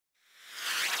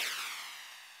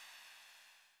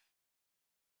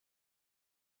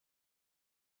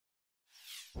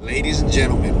Ladies and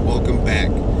gentlemen, welcome back.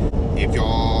 If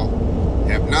y'all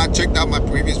have not checked out my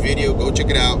previous video, go check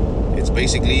it out. It's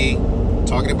basically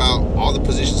talking about all the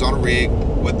positions on a rig,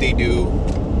 what they do,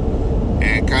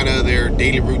 and kind of their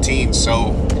daily routine.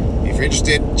 So if you're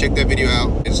interested, check that video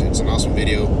out. It's an awesome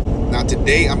video. Now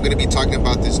today I'm going to be talking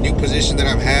about this new position that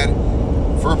I've had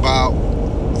for about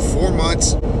 4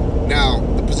 months. Now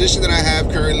the position that I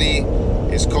have currently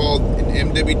is called an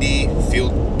MWD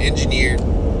field engineer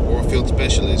or field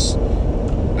specialist.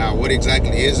 Now what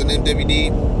exactly is an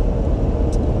MWD?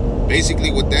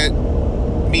 Basically what that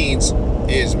means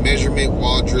is measurement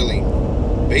while drilling.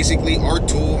 Basically our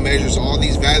tool measures all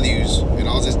these values and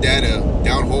all this data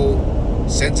downhole,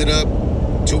 sends it up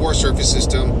to our surface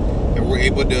system, and we're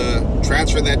able to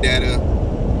transfer that data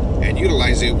and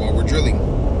utilize it while we're drilling.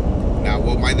 Now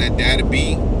what might that data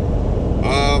be?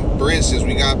 For instance,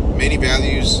 we got many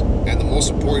values, and the most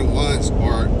important ones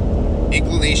are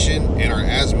inclination and our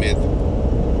azimuth.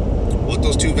 What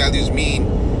those two values mean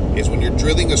is when you're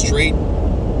drilling a straight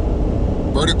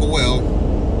vertical well,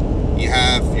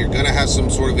 you're gonna have some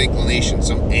sort of inclination,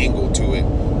 some angle to it.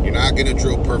 You're not gonna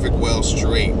drill perfect well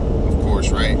straight, of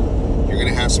course, right? You're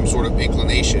gonna have some sort of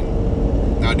inclination.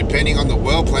 Now depending on the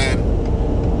well plan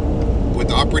with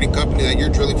the operating company that you're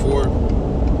drilling for,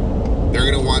 they're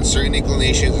gonna want certain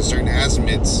inclinations and certain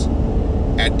azimuths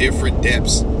at different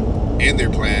depths in their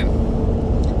plan.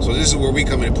 So this is where we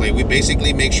come into play. We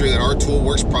basically make sure that our tool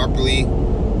works properly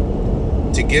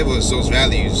to give us those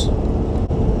values.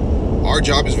 Our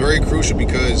job is very crucial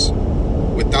because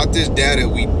without this data,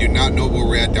 we do not know where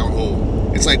we're at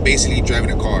downhole. It's like basically driving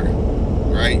a car,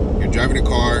 right? You're driving a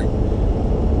car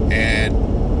and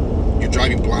you're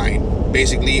driving blind.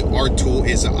 Basically, our tool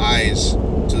is the eyes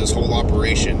to this whole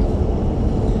operation.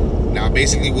 Now,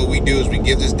 basically what we do is we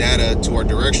give this data to our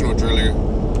directional driller,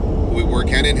 who we work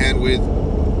hand in hand with,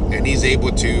 and he's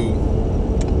able to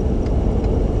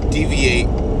deviate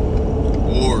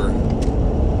or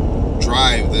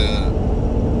drive the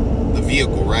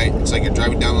vehicle, right? It's like you're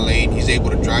driving down the lane. He's able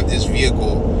to drive this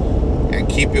vehicle and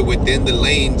keep it within the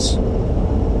lanes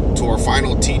to our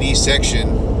final TD section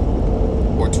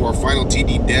or to our final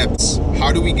TD depths.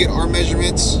 How do we get our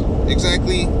measurements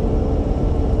exactly?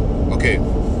 Okay,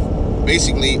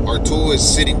 basically our tool is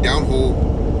sitting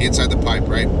downhole inside the pipe,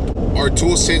 right? Our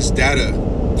tool sends data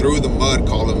through the mud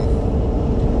column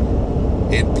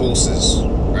in pulses,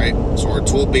 right? So our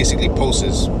tool basically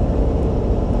pulses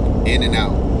in and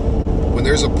out. When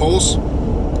there's a pulse,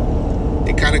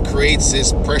 it kind of creates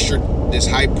this pressure, this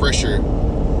high pressure,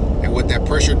 and what that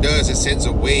pressure does, it sends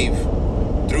a wave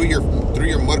through your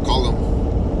mud column.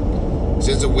 It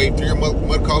sends a wave through your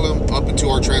mud column up into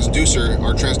our transducer.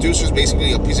 Our transducer is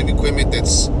basically a piece of equipment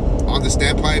that's on the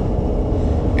standpipe,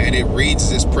 and it reads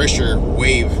this pressure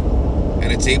wave,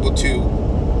 and it's able to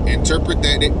interpret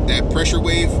that pressure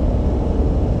wave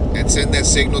and send that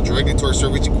signal directly to our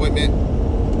service equipment.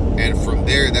 And from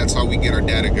there, that's how we get our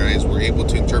data, guys. We're able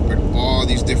to interpret all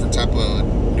these different type of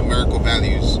numerical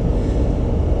values.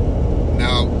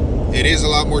 Now, it is a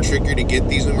lot more trickier to get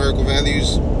these numerical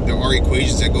values. There are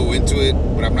equations that go into it,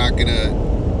 but I'm not gonna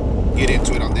get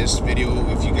into it on this video.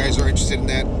 If you guys are interested in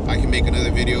that, I can make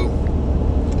another video.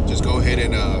 Just go ahead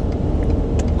and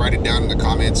write it down in the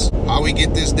comments. How we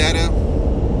get this data,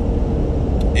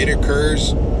 it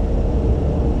occurs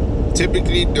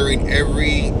typically during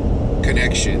every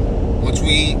connection. Once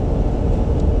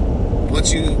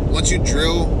you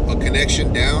drill a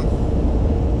connection down,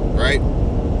 right,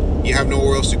 you have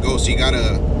nowhere else to go. So you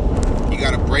gotta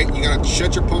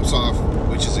shut your pumps off,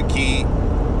 which is a key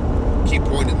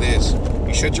point in this.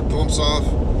 You shut your pumps off,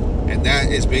 and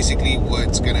that is basically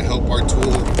what's gonna help our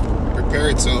tool prepare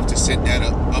itself to send data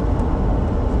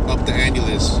up the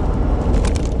annulus.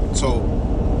 So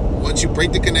once you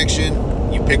break the connection,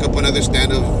 you pick up another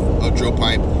stand of drill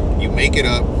pipe, you make it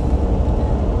up,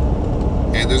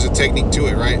 and there's a technique to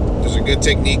it, right? There's a good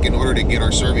technique in order to get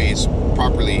our surveys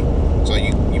properly. So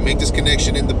you make this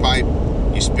connection in the pipe,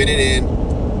 you spin it in,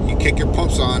 you kick your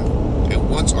pumps on, and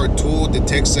once our tool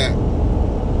detects that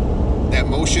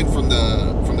motion from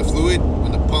the fluid,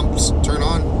 when the pumps turn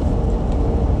on,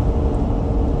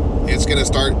 it's gonna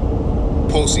start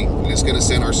pulsing, and it's gonna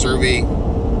send our survey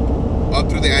up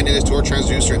through the annulus to our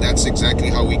transducer, and that's exactly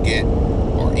how we get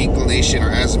our inclination,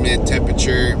 our azimuth,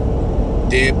 temperature,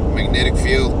 dip, magnetic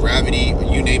field, gravity,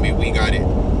 you name it, we got it.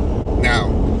 Now,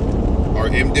 our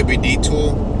MWD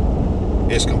tool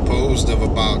is composed of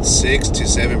about 6 to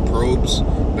 7 probes.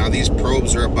 Now these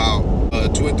probes are about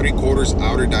 2 3/4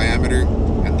 outer diameter,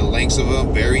 and the lengths of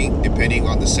them vary depending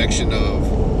on the section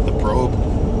of the probe.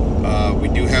 We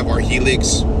do have our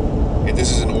helix, and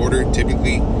this is in order.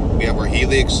 Typically We have our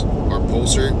Helix, our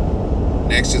Pulsar.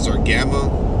 Next is our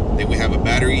Gamma. Then we have a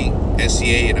battery,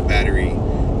 SCA, and a battery.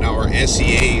 Now our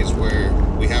SCA is where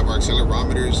we have our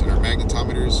accelerometers and our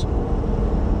magnetometers.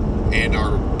 And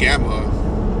our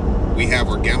Gamma, we have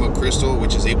our Gamma crystal,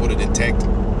 which is able to detect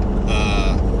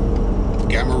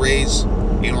gamma rays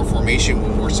in our formation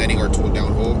when we're sending our tool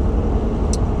downhole.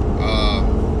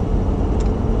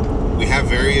 We have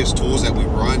various tools that we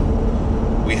run.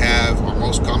 We have our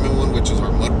most common one, which is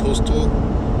our mud pulse tool.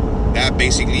 That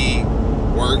basically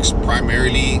works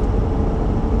primarily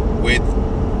with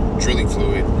drilling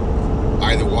fluid,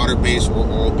 either water-based or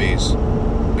oil-based.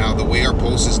 Now, the way our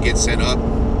pulses get set up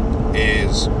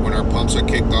is when our pumps are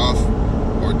kicked off,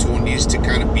 our tool needs to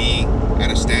kind of be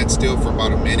at a standstill for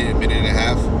about a minute and a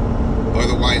half.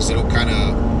 Otherwise, it'll kind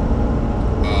of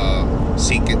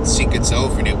sink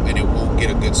itself, and it won't get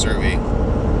a good survey.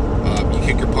 You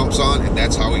kick your pumps on, and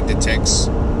that's how it detects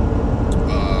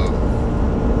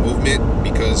movement,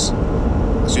 because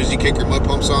as soon as you kick your mud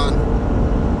pumps on,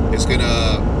 it's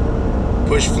gonna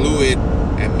push fluid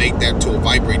and make that tool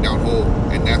vibrate downhole,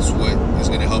 and that's what is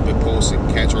gonna help it pulse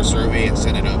and catch our survey and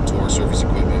send it up to our surface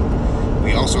equipment.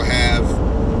 We also have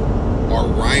our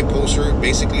Rhein pulser.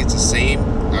 Basically, it's the same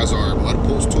as our mud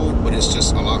pulse tool, but it's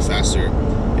just a lot faster.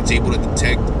 It's able to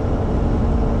detect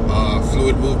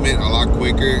fluid movement a lot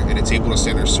quicker, and it's able to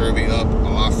send our survey up a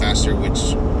lot faster,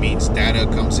 which means data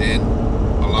comes in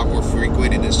a lot more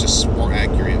frequent, and it's just more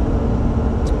accurate.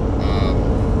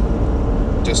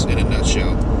 Just in a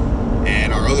nutshell.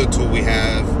 And our other tool we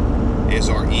have is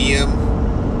our EM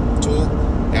tool.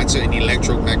 That's an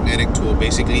electromagnetic tool.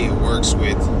 Basically, it works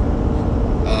with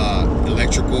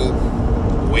electrical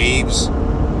waves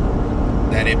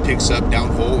that it picks up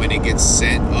downhole, and it gets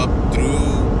sent up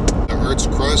through the Earth's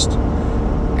crust.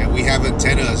 And we have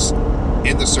antennas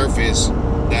in the surface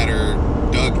that are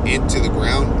dug into the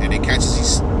ground, and it catches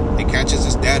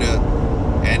this data,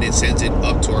 and it sends it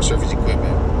up to our surface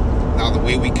equipment. Now, the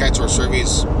way we catch our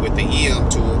surveys with the EM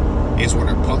tool is when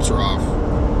our pumps are off.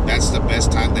 That's the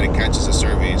best time that it catches the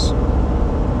surveys.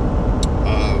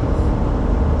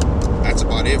 That's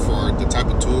about it for the type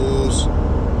of tools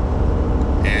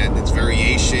and its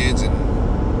variations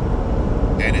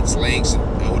and its lengths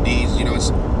and ODs. You know,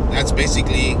 that's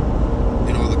basically,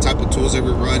 you know, the type of tools that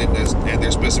we run and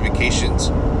their specifications.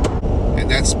 And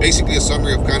that's basically a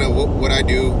summary of kind of what I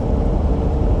do,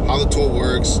 how the tool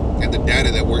works, and the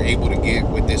data that we're able to get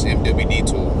with this MWD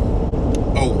tool.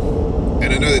 Oh,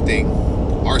 and another thing,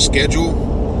 our schedule,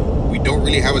 we don't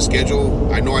really have a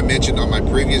schedule. I know I mentioned on my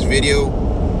previous video,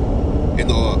 in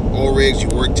the oil rigs, you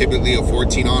work typically a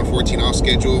 14 on, 14 off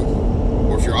schedule,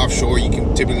 or if you're offshore, you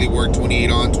can typically work 28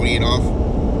 on, 28 off.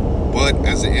 But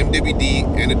as an MWD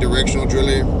and a directional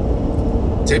driller,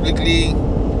 typically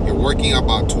you're working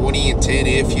about 20 and 10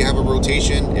 if you have a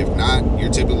rotation. If not, you're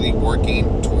typically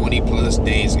working 20 plus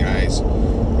days, guys.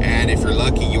 And if you're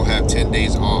lucky, you'll have 10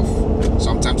 days off,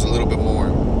 sometimes a little bit more.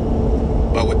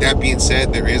 But with that being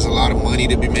said, there is a lot of money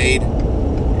to be made.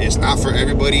 It's not for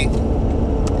everybody.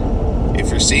 If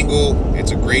you're single,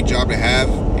 it's a great job to have.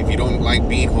 If you don't like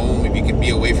being home, if you can be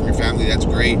away from your family, that's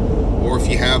great. Or if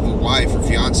you have a wife or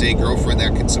fiance, girlfriend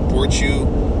that can support you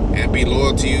and be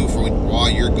loyal to you for while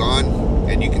you're gone,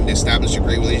 and you can establish a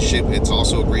great relationship, it's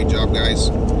also a great job, guys.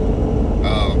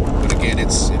 But again,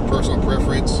 it's personal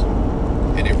preference,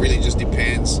 and it really just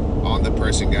depends on the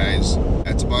person, guys.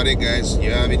 That's about it, guys. If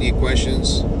you have any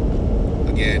questions,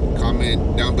 again,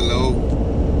 comment down below,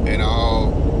 and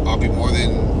I'll be more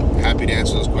than happy to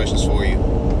answer those questions for you.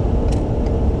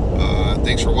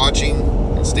 Thanks for watching,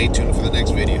 and stay tuned for the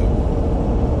next video.